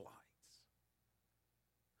Israelites.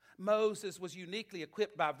 Moses was uniquely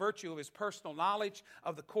equipped by virtue of his personal knowledge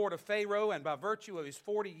of the court of Pharaoh and by virtue of his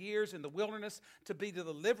 40 years in the wilderness to be the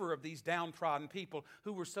deliverer of these downtrodden people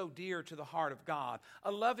who were so dear to the heart of God.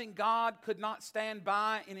 A loving God could not stand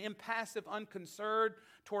by in impassive unconcern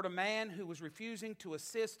toward a man who was refusing to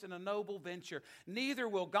assist in a noble venture. Neither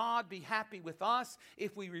will God be happy with us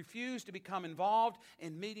if we refuse to become involved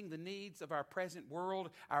in meeting the needs of our present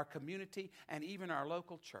world, our community, and even our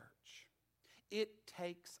local church. It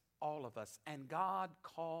takes all of us, and God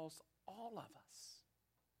calls all of us.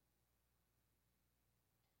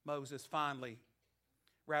 Moses finally,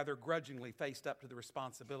 rather grudgingly, faced up to the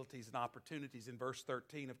responsibilities and opportunities in verse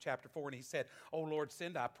 13 of chapter 4, and he said, "O Lord,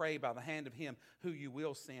 send, I pray, by the hand of him who you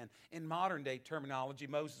will send." In modern day terminology,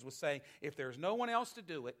 Moses was saying, if there's no one else to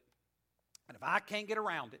do it, and if I can't get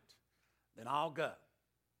around it, then I'll go.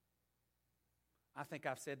 I think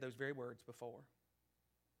I've said those very words before.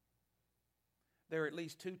 There are at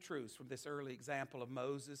least two truths from this early example of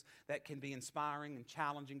Moses that can be inspiring and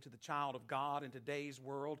challenging to the child of God in today's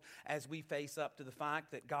world as we face up to the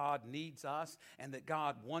fact that God needs us and that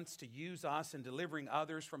God wants to use us in delivering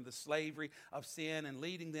others from the slavery of sin and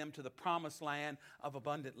leading them to the promised land of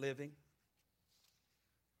abundant living.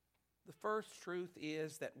 The first truth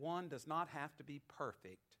is that one does not have to be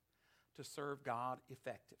perfect to serve God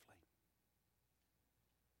effectively.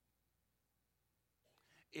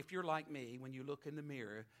 If you're like me, when you look in the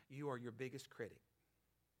mirror, you are your biggest critic.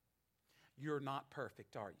 You're not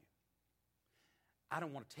perfect, are you? I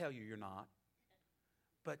don't want to tell you you're not,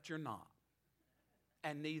 but you're not.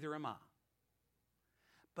 And neither am I.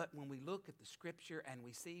 But when we look at the Scripture and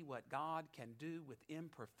we see what God can do with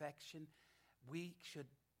imperfection, we should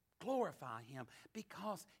glorify him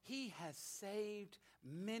because he has saved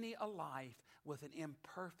many a life with an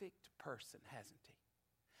imperfect person, hasn't he?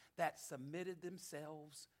 That submitted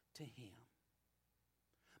themselves to him.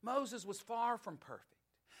 Moses was far from perfect,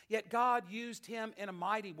 yet God used him in a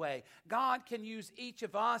mighty way. God can use each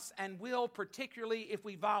of us and will, particularly if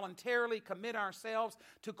we voluntarily commit ourselves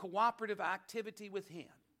to cooperative activity with him.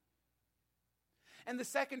 And the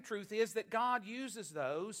second truth is that God uses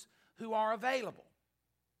those who are available.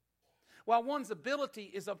 While one's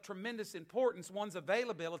ability is of tremendous importance, one's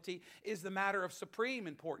availability is the matter of supreme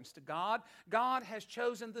importance to God. God has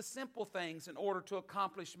chosen the simple things in order to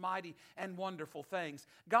accomplish mighty and wonderful things.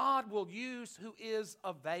 God will use who is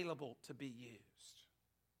available to be used.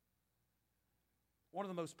 One of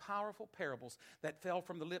the most powerful parables that fell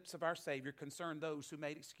from the lips of our Savior concerned those who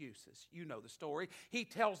made excuses. You know the story. He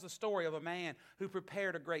tells the story of a man who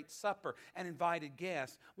prepared a great supper and invited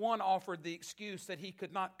guests. One offered the excuse that he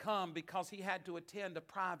could not come because he had to attend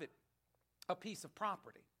a piece of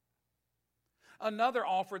property. Another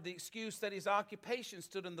offered the excuse that his occupation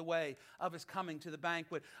stood in the way of his coming to the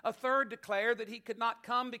banquet. A third declared that he could not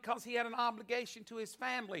come because he had an obligation to his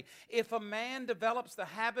family. If a man develops the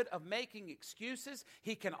habit of making excuses,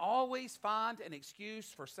 he can always find an excuse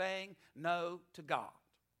for saying no to God.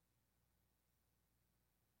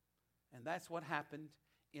 And that's what happened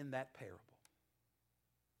in that parable.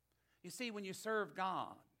 You see, when you serve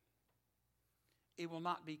God, it will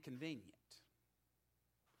not be convenient.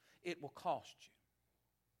 It will cost you.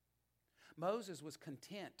 Moses was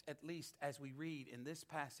content, at least as we read in this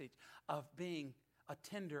passage, of being a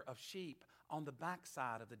tender of sheep on the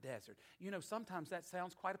backside of the desert. You know, sometimes that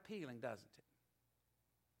sounds quite appealing, doesn't it?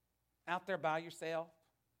 Out there by yourself,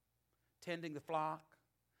 tending the flock,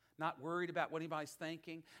 not worried about what anybody's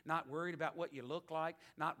thinking, not worried about what you look like,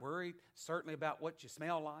 not worried certainly about what you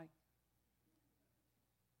smell like.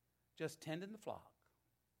 Just tending the flock,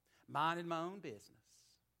 minding my own business.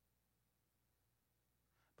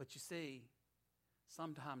 But you see,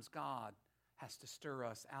 sometimes God has to stir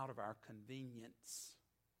us out of our convenience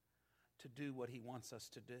to do what he wants us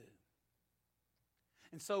to do.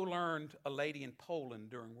 And so learned a lady in Poland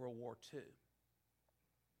during World War II.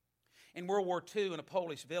 In World War II, in a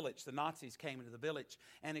Polish village, the Nazis came into the village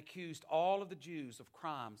and accused all of the Jews of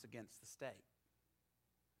crimes against the state.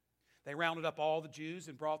 They rounded up all the Jews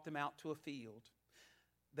and brought them out to a field.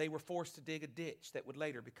 They were forced to dig a ditch that would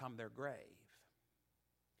later become their grave.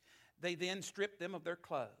 They then stripped them of their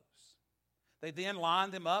clothes. They then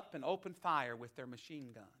lined them up and opened fire with their machine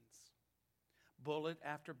guns. Bullet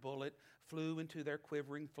after bullet flew into their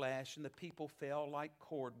quivering flesh, and the people fell like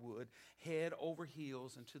cordwood, head over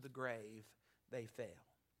heels into the grave they fell.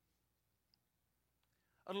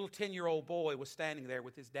 A little 10-year-old boy was standing there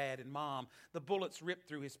with his dad and mom. The bullets ripped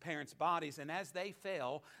through his parents' bodies, and as they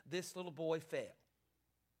fell, this little boy fell.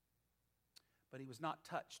 But he was not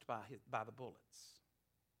touched by the bullets.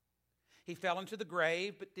 He fell into the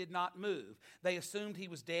grave but did not move. They assumed he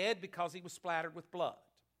was dead because he was splattered with blood.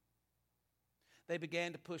 They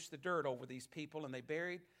began to push the dirt over these people, and they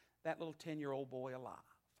buried that little 10-year-old boy alive.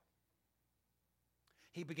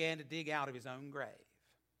 He began to dig out of his own grave.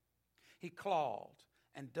 He clawed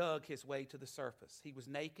and dug his way to the surface. He was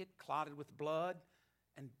naked, clotted with blood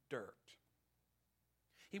and dirt.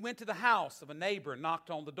 He went to the house of a neighbor and knocked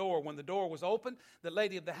on the door. When the door was opened, the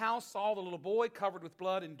lady of the house saw the little boy covered with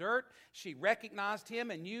blood and dirt. She recognized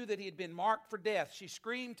him and knew that he had been marked for death. She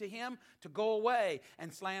screamed to him to go away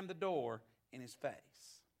and slammed the door in his face.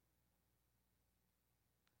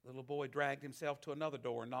 The little boy dragged himself to another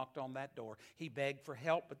door and knocked on that door. He begged for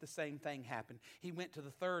help, but the same thing happened. He went to the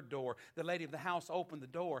third door. The lady of the house opened the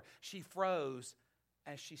door. She froze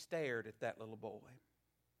as she stared at that little boy.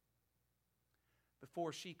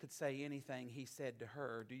 Before she could say anything, he said to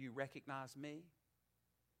her, "Do you recognize me?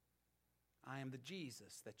 I am the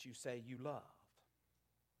Jesus that you say you love."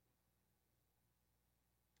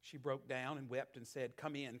 She broke down and wept and said,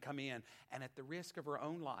 "Come in, come in." And at the risk of her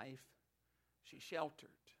own life, she sheltered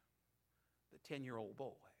the 10-year-old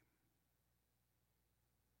boy.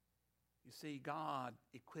 You see, God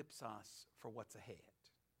equips us for what's ahead.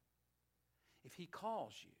 If He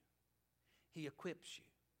calls you, He equips you.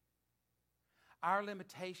 Our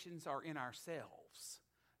limitations are in ourselves,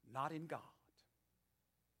 not in God.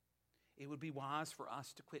 It would be wise for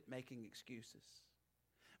us to quit making excuses.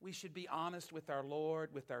 We should be honest with our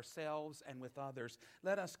Lord, with ourselves, and with others.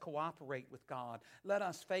 Let us cooperate with God. Let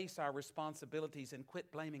us face our responsibilities and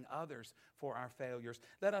quit blaming others for our failures.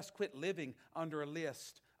 Let us quit living under a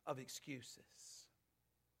list of excuses.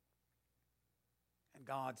 And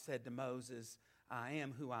God said to Moses, "I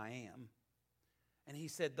am who I am." And He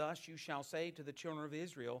said, "Thus you shall say to the children of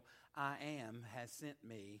Israel, I am has sent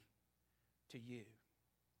me to you."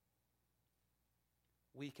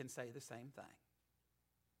 We can say the same thing.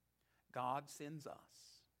 God sends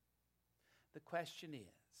us. The question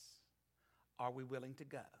is, are we willing to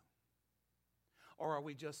go? Or are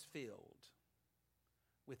we just filled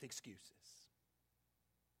with excuses?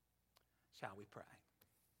 Shall we pray?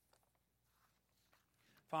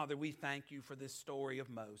 Father, we thank you for this story of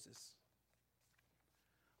Moses.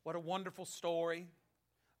 What a wonderful story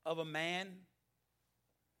of a man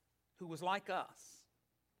who was like us,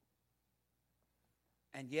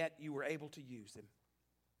 and yet you were able to use him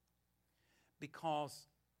because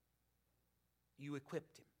you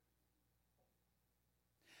equipped him.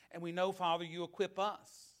 And we know, Father, you equip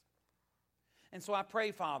us. And so I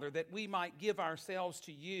pray, Father, that we might give ourselves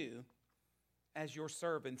to you as your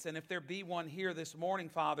servants. And if there be one here this morning,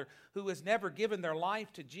 Father, who has never given their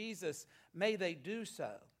life to Jesus, may they do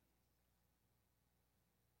so.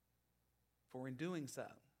 For in doing so,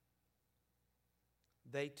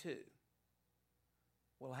 they too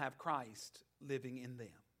will have Christ living in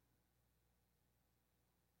them.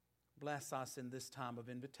 Bless us in this time of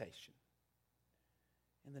invitation.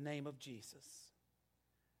 In the name of Jesus,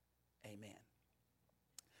 amen.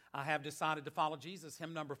 I have decided to follow Jesus.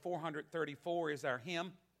 Hymn number 434 is our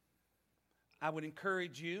hymn. I would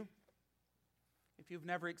encourage you, if you've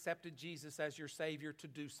never accepted Jesus as your Savior, to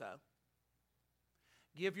do so.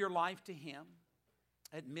 Give your life to Him.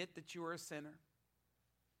 Admit that you are a sinner.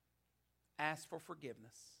 Ask for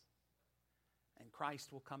forgiveness. And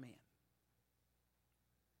Christ will come in.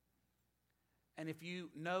 And if you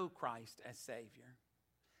know Christ as Savior,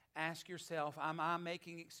 ask yourself, am I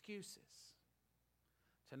making excuses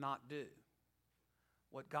to not do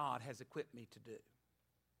what God has equipped me to do?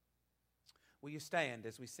 Will you stand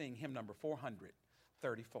as we sing hymn number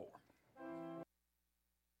 434?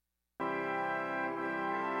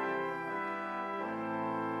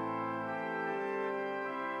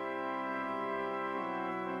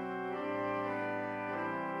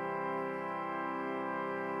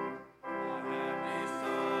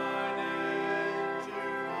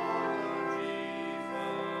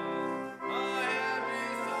 I have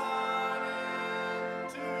decided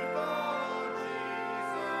to follow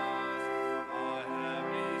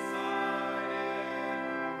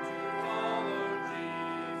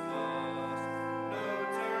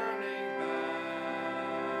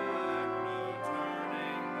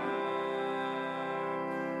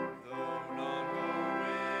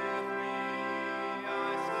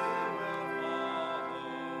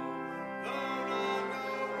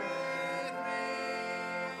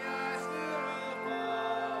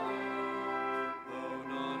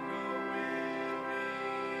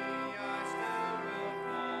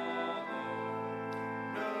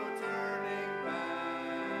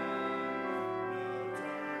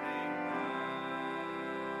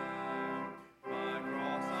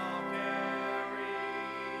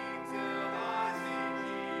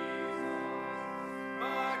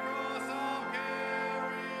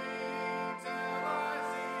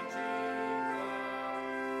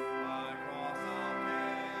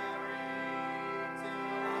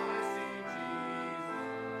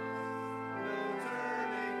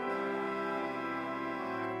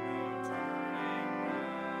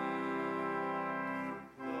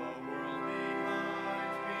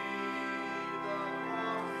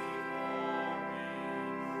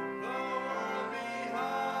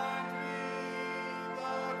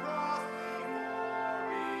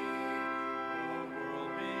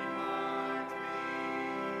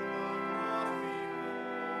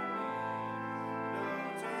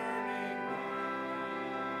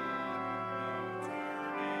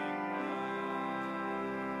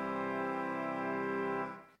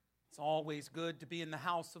always good to be in the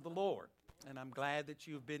house of the Lord, and I'm glad that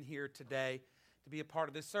you've been here today to be a part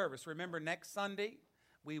of this service. Remember, next Sunday,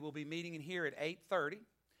 we will be meeting in here at 8:30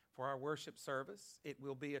 for our worship service. It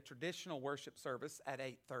will be a traditional worship service at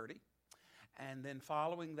 8:30. And then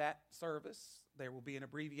following that service, there will be an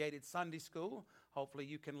abbreviated Sunday school. Hopefully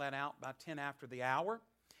you can let out by 10 after the hour.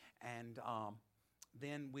 And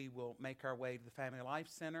then we will make our way to the Family Life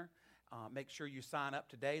Center. Make sure you sign up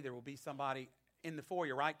today. There will be somebody in the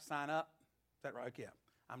foyer, right, to sign up. Is that right? Yeah.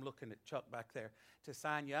 I'm looking at Chuck back there to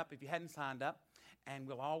sign you up if you hadn't signed up. And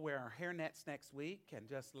we'll all wear our hairnets next week and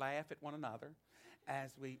just laugh at one another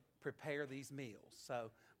as we prepare these meals.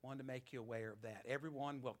 So wanted to make you aware of that.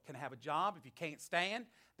 Everyone can have a job. If you can't stand,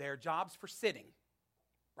 there are jobs for sitting,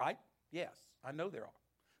 right? Yes, I know there are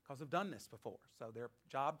because I've done this before. So there are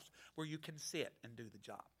jobs where you can sit and do the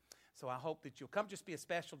job. So I hope that you'll come. Just be a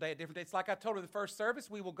special day, a different day. It's like I told you the first service.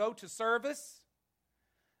 We will go to service,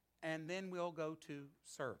 and then we'll go to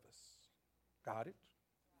service. Got it?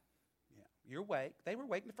 Yeah. You're awake. They were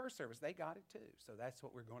awake in the first service. They got it too. So that's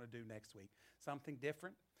what we're going to do next week. Something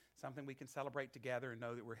different, something we can celebrate together and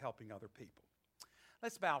know that we're helping other people.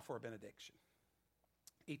 Let's bow for a benediction.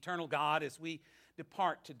 Eternal God, as we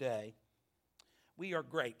depart today, we are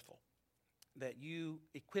grateful that you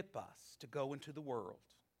equip us to go into the world,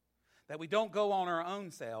 that we don't go on our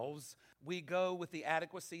own selves, we go with the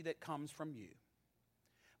adequacy that comes from you.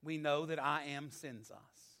 We know that I am sends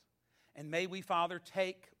us. And may we, Father,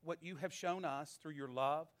 take what you have shown us through your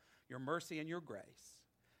love, your mercy, and your grace,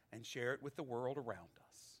 and share it with the world around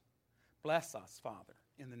us. Bless us, Father,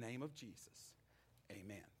 in the name of Jesus.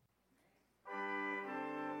 Amen.